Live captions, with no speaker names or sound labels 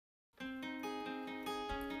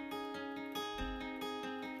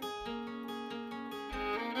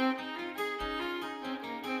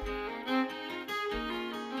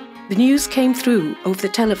The news came through over the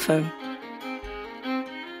telephone.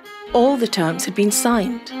 All the terms had been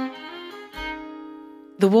signed.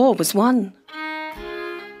 The war was won.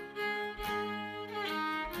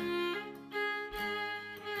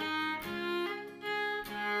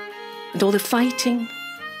 And all the fighting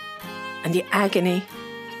and the agony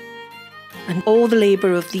and all the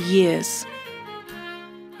labour of the years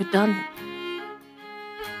were done.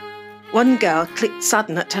 One girl clicked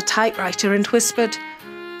sudden at her typewriter and whispered,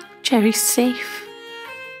 "Jerry's safe,"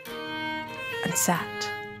 and sat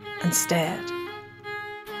and stared.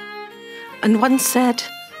 And one said,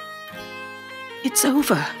 "It's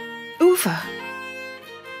over, over.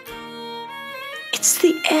 It's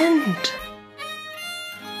the end.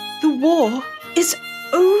 The war is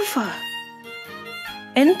over."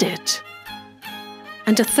 Ended.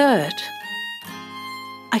 And a third,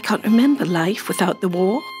 "I can't remember life without the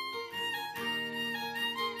war."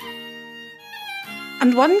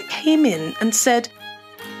 And one came in and said,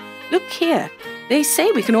 "Look here, they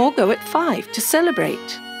say we can all go at 5 to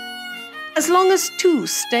celebrate. As long as 2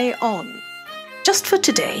 stay on, just for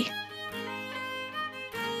today."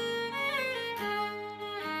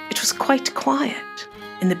 It was quite quiet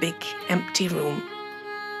in the big empty room,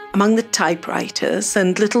 among the typewriters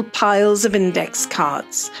and little piles of index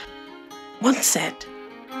cards. One said,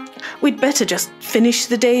 "We'd better just finish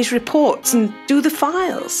the day's reports and do the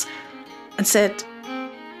files," and said,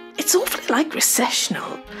 "It's awfully like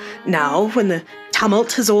recessional, now when the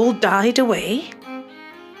tumult has all died away."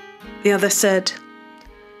 The other said,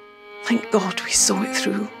 "Thank God we saw it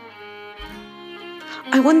through.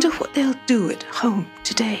 I wonder what they'll do at home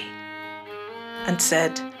today," and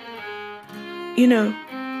said, "You know,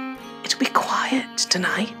 it'll be quiet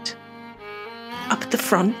tonight, up at the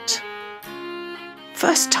front.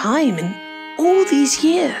 First time in all these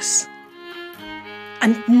years.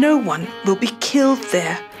 And no one will be killed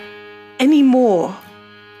there any more,"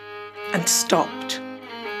 and stopped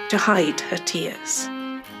to hide her tears.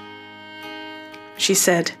 She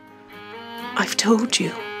said, "I've told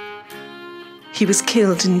you. He was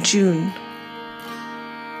killed in June."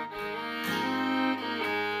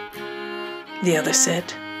 The other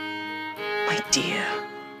said, "My dear,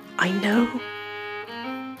 I know.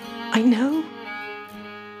 I know.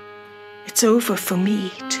 It's over for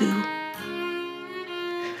me too.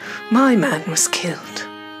 My man was killed,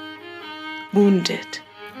 wounded,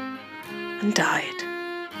 and died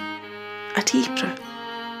at Ypres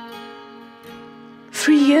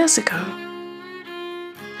 3 years ago.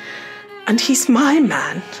 And he's my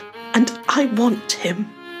man, and I want him,"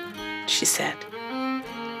 she said,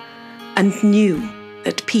 and knew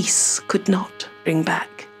that peace could not bring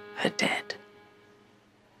back her dead.